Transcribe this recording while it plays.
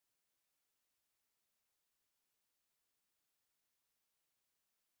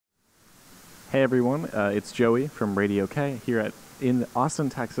Hey everyone, it's Joey from Radio K here in Austin,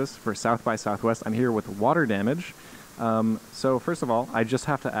 Texas for South by Southwest. I'm here with Water Damage. So first of all, I just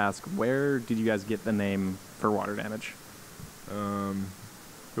have to ask, where did you guys get the name for Water Damage?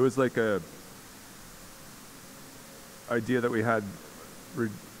 It was like a idea that we had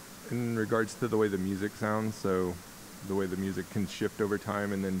in regards to the way the music sounds. So the way the music can shift over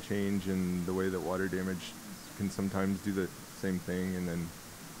time and then change, and the way that Water Damage can sometimes do the same thing, and then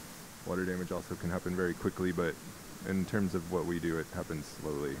water damage also can happen very quickly, but in terms of what we do, it happens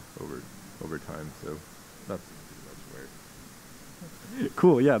slowly over time. So that's pretty much where.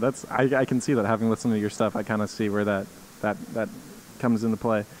 Cool, yeah, I can see that. Having listened to your stuff, I kind of see where that comes into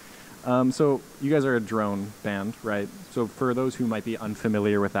play. So you guys are a drone band, right? So for those who might be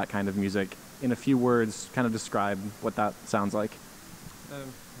unfamiliar with that kind of music, in a few words, kind of describe what that sounds like.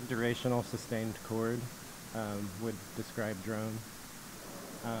 Durational sustained chord would describe drone.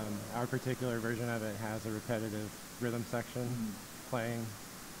 Our particular version of it has a repetitive rhythm section playing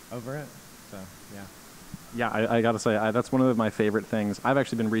over it, so yeah. Yeah, I gotta say, that's one of my favorite things. I've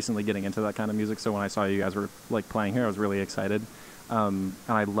actually been recently getting into that kind of music, so when I saw you guys were like playing here, I was really excited. And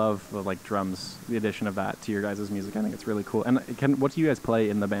I love the like drums, the addition of that to your guys' music. I think it's really cool. And what do you guys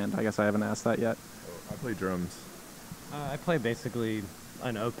play in the band? I guess I haven't asked that yet. I play drums. I play basically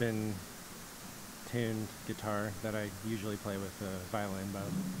an open tuned guitar that I usually play with a violin bow.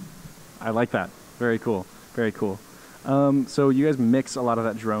 I like that. Very cool. Very cool. So you guys mix a lot of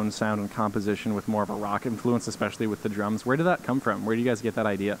that drone sound and composition with more of a rock influence, especially with the drums. Where did that come from? Where do you guys get that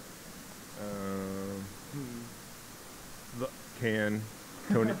idea? Tony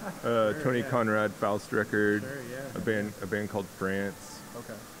Conrad, Faust record, Sure, yeah. a band called France.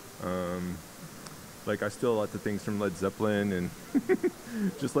 Okay. Like I steal lots of things from Led Zeppelin and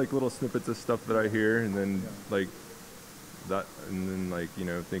just like little snippets of stuff that I hear, and then like that, and then like, you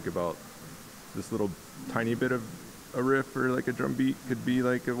know, think about this little tiny bit of a riff or like a drum beat could be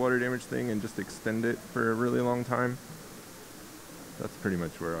like a Water Damage thing, and just extend it for a really long time. That's pretty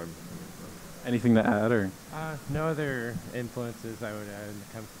much where I'm. Anything to add, or? No other influences I would add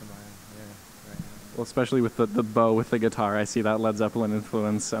that comes to mind. Yeah, right now. Well, especially with the bow with the guitar, I see that Led Zeppelin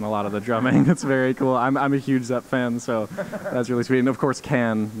influence and a lot of the drumming. It's very cool. I'm a huge Zepp fan, so that's really sweet. And of course,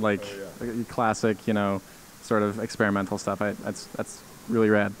 like classic, you know, sort of experimental stuff. That's really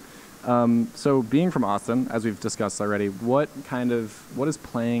rad. So being from Austin, as we've discussed already, what does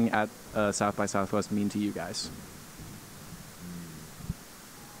playing at South by Southwest mean to you guys?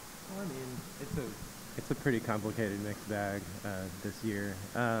 Well, I mean, it's a pretty complicated mixed bag this year.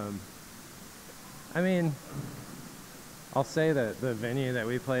 I mean, I'll say that the venue that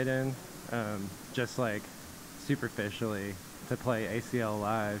we played in, just like superficially, to play ACL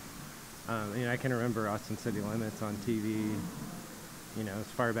live, you know, I can remember Austin City Limits on TV, you know, as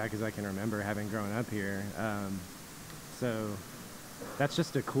far back as I can remember, having grown up here. So that's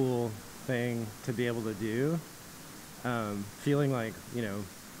just a cool thing to be able to do. Feeling like, you know,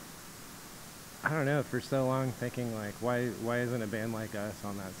 I don't know, for so long thinking like, why isn't a band like us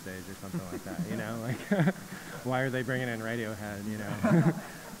on that stage or something like that, you know, like, why are they bringing in Radiohead, you know?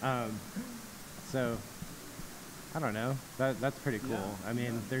 So, I don't know, that's pretty cool. Yeah. I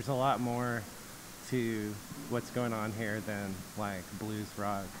mean, there's a lot more to what's going on here than like blues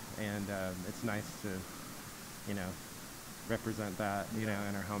rock, and it's nice to, you know, represent that, you know,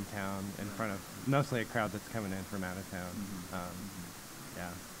 in our hometown in front of mostly a crowd that's coming in from out of town. Yeah.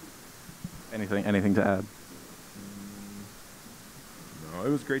 Anything to add? No, it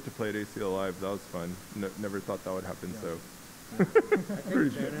was great to play at ACL Live. That was fun. Never thought that would happen. Yeah. So I think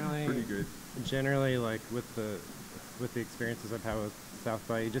pretty good. Generally, like with the experiences I've had with South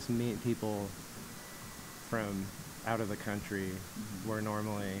by, you just meet people from out of the country, where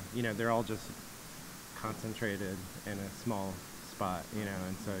normally, you know, they're all just concentrated in a small spot, you know,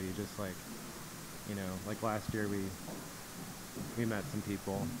 and so you just like, you know, like last year we met some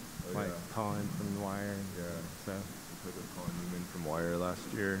people. Colin from The Wire. Yeah. So we played with Colin Newman from Wire last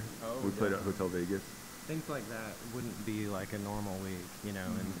year. Oh, we played at Hotel Vegas. Things like that wouldn't be like a normal week, you know,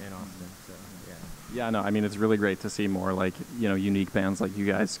 in Austin. So yeah. Yeah, no, I mean, it's really great to see more like, you know, unique bands like you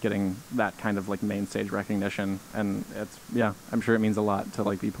guys getting that kind of like main stage recognition, and I'm sure it means a lot to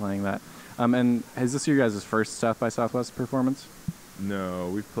like be playing that. And is this your guys' first South by Southwest performance? No,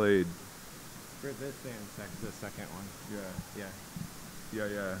 we've played. For this band, the second one. Yeah.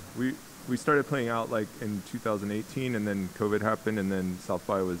 We started playing out like in 2018, and then COVID happened, and then South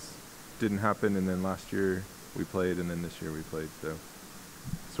by didn't happen, and then last year we played, and then this year we played. So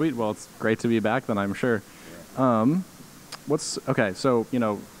sweet. Well, it's great to be back then, I'm sure. Yeah. Okay? So, you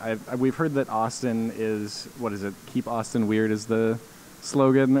know, we've heard that Austin is, what is it? Keep Austin Weird is the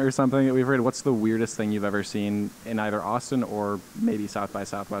slogan or something that we've heard. What's the weirdest thing you've ever seen in either Austin or maybe South by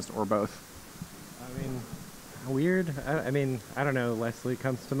Southwest or both? I mean, weird. I mean, I don't know. Leslie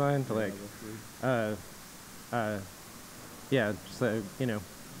comes to mind. Like, yeah, so you know,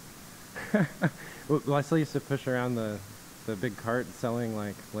 Leslie used to push around the big cart selling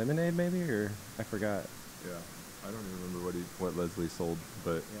like lemonade, maybe, or I forgot. Yeah, I don't even remember what Leslie sold,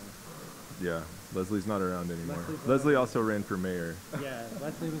 but yeah, Leslie's not around anymore. Leslie also ran for mayor. Yeah,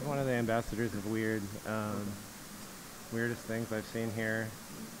 Leslie was one of the ambassadors of weird, weirdest things I've seen here.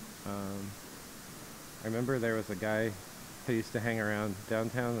 I remember there was a guy who used to hang around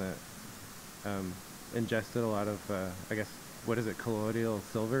downtown that ingested a lot of, I guess, what is it, colloidal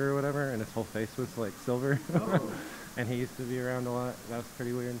silver or whatever, and his whole face was like silver. Oh. And he used to be around a lot. That was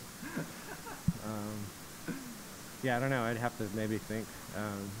pretty weird. Yeah, I don't know. I'd have to maybe think,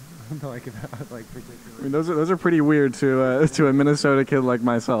 like about like particularly. I mean, those are pretty weird to a Minnesota kid like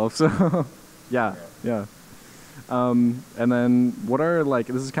myself. So, yeah. And then, what are like?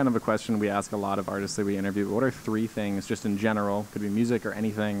 This is kind of a question we ask a lot of artists that we interview. What are 3 things, just in general, could be music or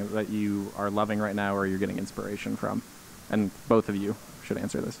anything, that you are loving right now or you're getting inspiration from? And both of you should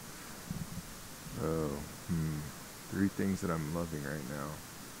answer this. Oh, 3 things that I'm loving right now.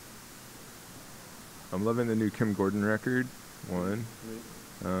 I'm loving the new Kim Gordon record. 1.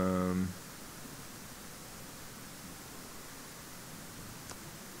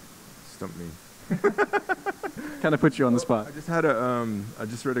 Stump me. Kind of put you on the spot. I just had I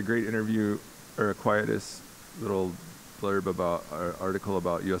just read a great interview, or a Quietus little blurb about article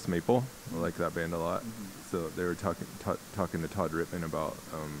about U.S. Maple. I like that band a lot. So they were talking to Todd Rittman about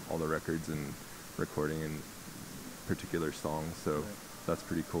all the records and recording and particular songs. So that's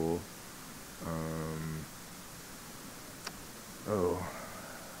pretty cool.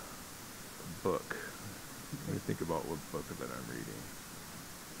 Book. Let me think about what book that I'm reading.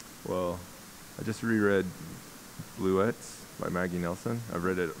 Well, I just reread Bluets by Maggie Nelson. I've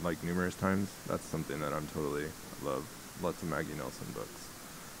read it like numerous times. That's something that I'm totally love. Lots of Maggie Nelson books.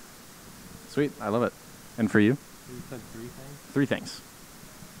 Sweet, I love it. And for you? You said 3 things? 3 things.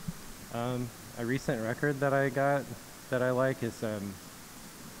 A recent record that I got that I like is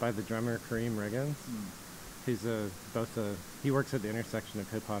by the drummer Kareem Riggins. He's he works at the intersection of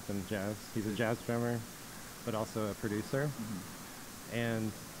hip hop and jazz. He's a jazz drummer, but also a producer.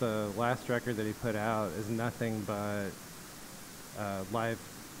 And the last record that he put out is nothing but live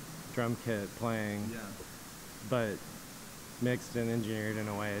drum kit playing, but mixed and engineered in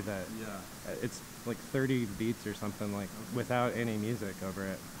a way that it's like 30 beats or something, like without any music over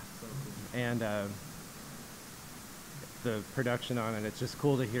it. And the production on it, it's just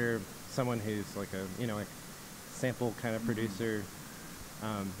cool to hear someone who's like a, like sample kind of producer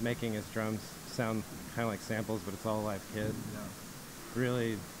making his drums sound kind of like samples, but it's all live kit.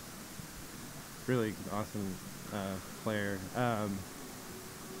 Really, really awesome player.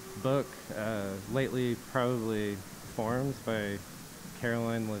 Book, lately probably Forms by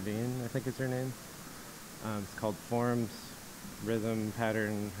Caroline Levine, I think is her name. It's called Forms, Rhythm,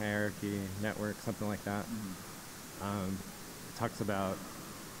 Pattern, Hierarchy, Network, something like that. It talks about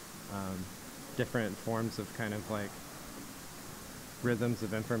different forms of kind of like rhythms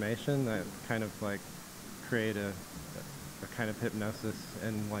of information that kind of like create a kind of hypnosis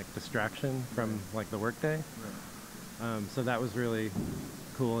and like distraction from like the workday. So that was really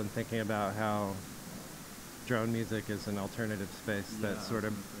cool in thinking about how drone music is an alternative space that sort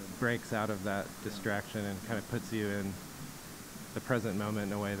of breaks out of that distraction and kind of puts you in the present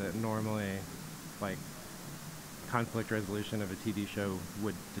moment in a way that normally like conflict resolution of a TV show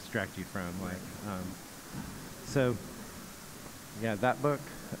would distract you from. Like, so yeah, that book.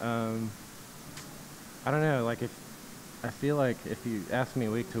 I don't know. Like, I feel like if you ask me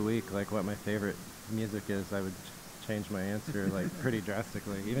week to week, like what my favorite music is, I would change my answer like pretty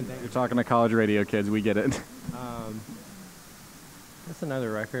drastically. Even you're talking to college radio kids, we get it. That's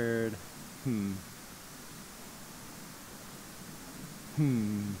another record.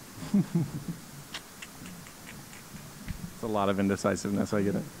 It's a lot of indecisiveness, I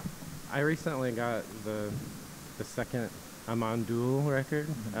get it. I recently got the second Amandul record,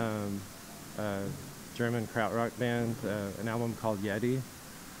 German krautrock band, an album called Yeti.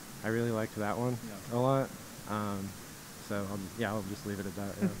 I really liked that one a lot. So I'll just leave it at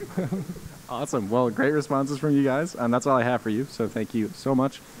that. Yeah. Awesome. Well, great responses from you guys. That's all I have for you. So thank you so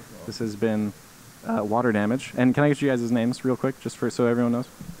much. This has been Water Damage. And can I get you guys' names real quick, just so everyone knows?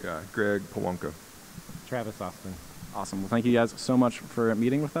 Yeah, Greg Pawonka. Travis Austin. Awesome. Well, thank you guys so much for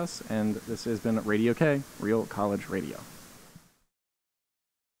meeting with us. And this has been Radio K, Real College Radio.